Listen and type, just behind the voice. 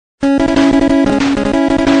Hey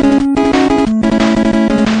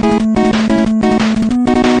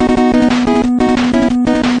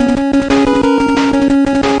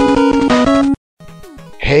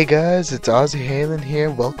guys, it's Ozzy Halen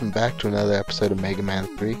here. Welcome back to another episode of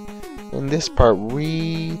Megaman 3. In this part,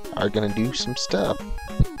 we are gonna do some stuff.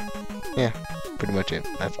 Yeah, pretty much it.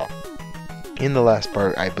 That's all. In the last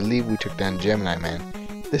part, I believe we took down Gemini Man.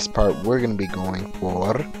 This part, we're gonna be going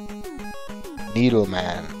for Needle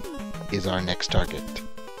Man is our next target.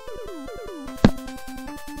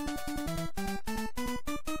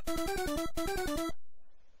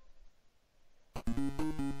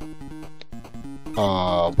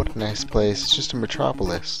 Oh, what a nice place. It's just a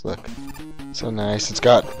metropolis. Look. So nice. It's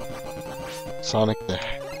got Sonic the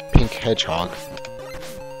Pink Hedgehog.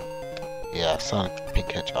 Yeah, Sonic the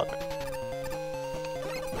Pink Hedgehog.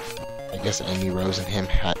 I guess Amy Rose and him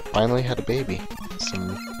finally had a baby.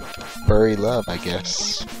 Some furry love, I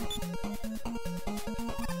guess.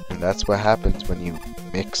 And that's what happens when you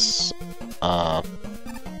mix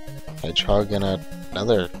hedgehog and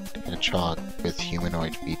another hedgehog with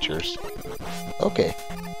humanoid features. Okay,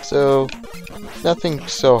 so nothing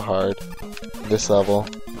so hard. This level,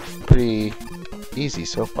 pretty easy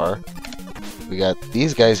so far. We got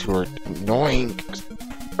these guys who are annoying.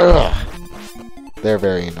 Ugh, they're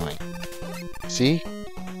very annoying. See?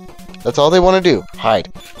 That's all they want to do.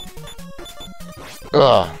 Hide.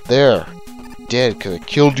 Ugh, there. Dead because I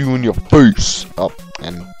killed you in your face. Oh,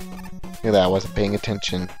 and look at that, I wasn't paying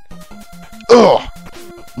attention. Ugh!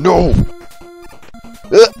 No!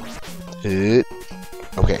 Ugh.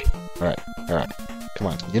 Okay, alright, come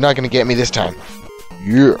on, you're not gonna get me this time.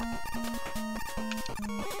 Yeah.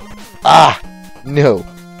 Ah! No.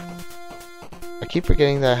 I keep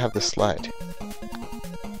forgetting that I have the slide.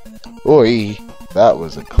 Oi! That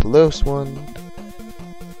was a close one.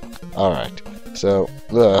 Alright, so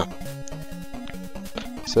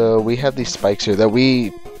we have these spikes here that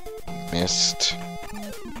we missed.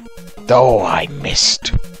 Oh, I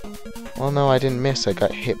missed! Well, no, I didn't miss, I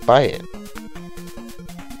got hit by it.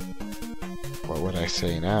 What would I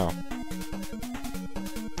say now?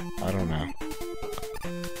 I don't know.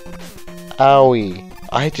 Owie!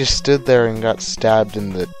 I just stood there and got stabbed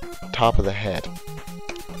in the top of the head.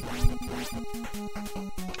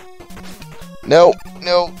 No!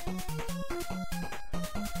 No!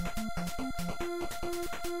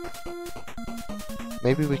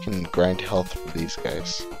 Maybe we can grind health for these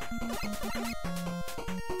guys.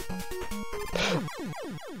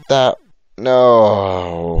 That...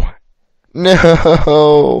 No!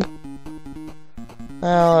 No!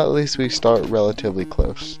 Well, at least we start relatively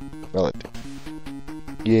close. Relative.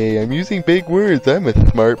 Yay, I'm using big words. I'm a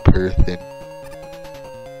smart person.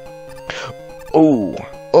 Oh!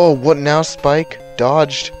 Oh, what now, Spike?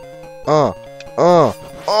 Dodged. Oh,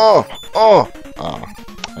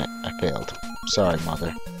 I failed. Sorry,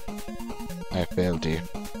 Mother. I failed you.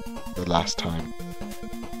 The last time.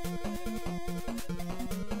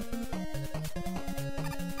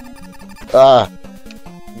 Ah!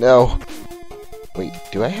 No! Wait,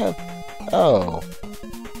 do I have... Oh.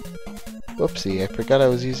 Whoopsie, I forgot I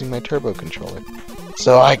was using my turbo controller.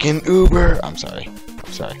 So I can Uber! I'm sorry.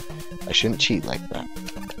 I shouldn't cheat like that.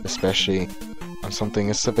 Especially on something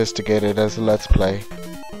as sophisticated as a Let's Play.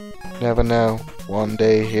 Never know. One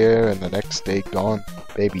day here and the next day gone.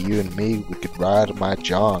 Baby, you and me, we could ride my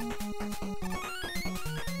John.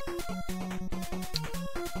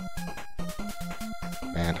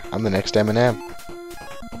 Man, I'm the next M&M.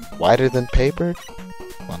 Whiter than paper?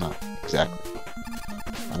 Well, not exactly.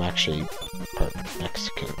 I'm actually part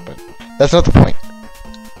Mexican, but that's not the point.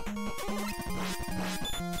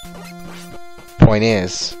 Point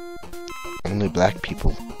is, only black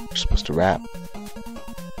people are supposed to rap.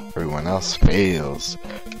 Everyone else fails.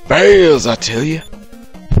 Fails, I tell you!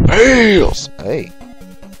 Fails! Hey.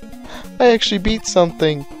 I actually beat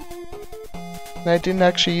something. And I didn't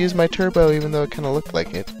actually use my turbo, even though it kind of looked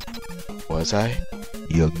like it. Was I?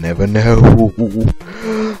 You'll never know.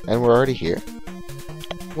 And we're already here.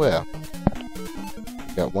 Well.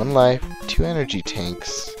 We got 1 life, 2 energy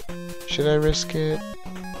tanks. Should I risk it?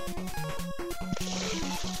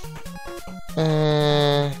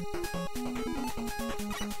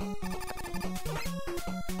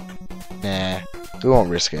 Nah, we won't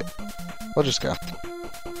risk it. We'll just go.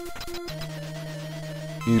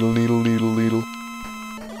 Needle, needle, needle, needle.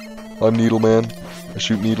 I'm Needle Man. I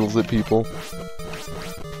shoot needles at people.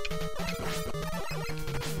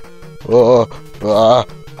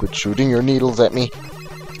 Quit shooting your needles at me.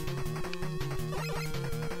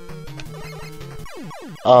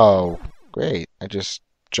 Oh, great. I just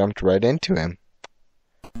jumped right into him.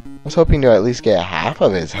 I was hoping to at least get half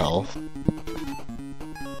of his health.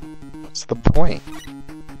 What's the point?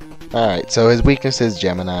 Alright, so his weakness is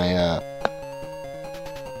Gemini.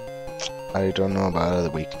 I don't know about other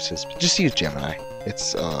weaknesses, but just use Gemini.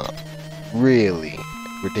 It's really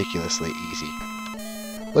ridiculously easy.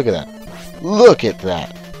 Look at that. Look at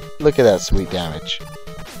that. Look at that sweet damage.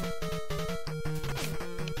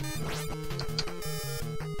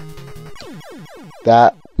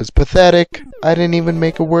 That was pathetic. I didn't even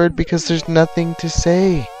make a word because there's nothing to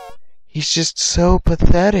say. He's just so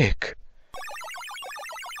pathetic.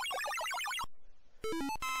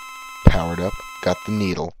 Powered up, got the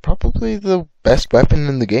needle. Probably the best weapon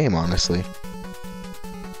in the game, honestly.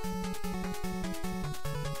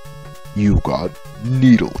 You got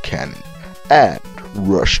needle cannon and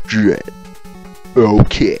rush jet.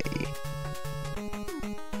 Okay.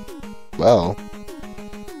 Well,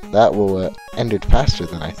 that will end it faster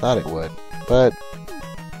than I thought it would. But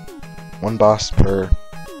one boss per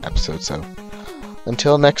episode, so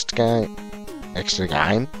until next time, I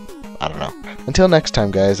don't know. Until next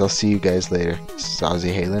time, guys, I'll see you guys later. This is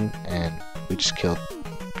Ozzy Halen, and we just killed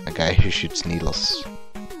a guy who shoots needles.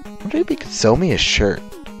 I wonder if he could sew me a shirt.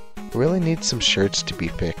 I really need some shirts to be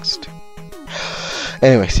fixed.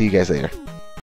 Anyway, see you guys later.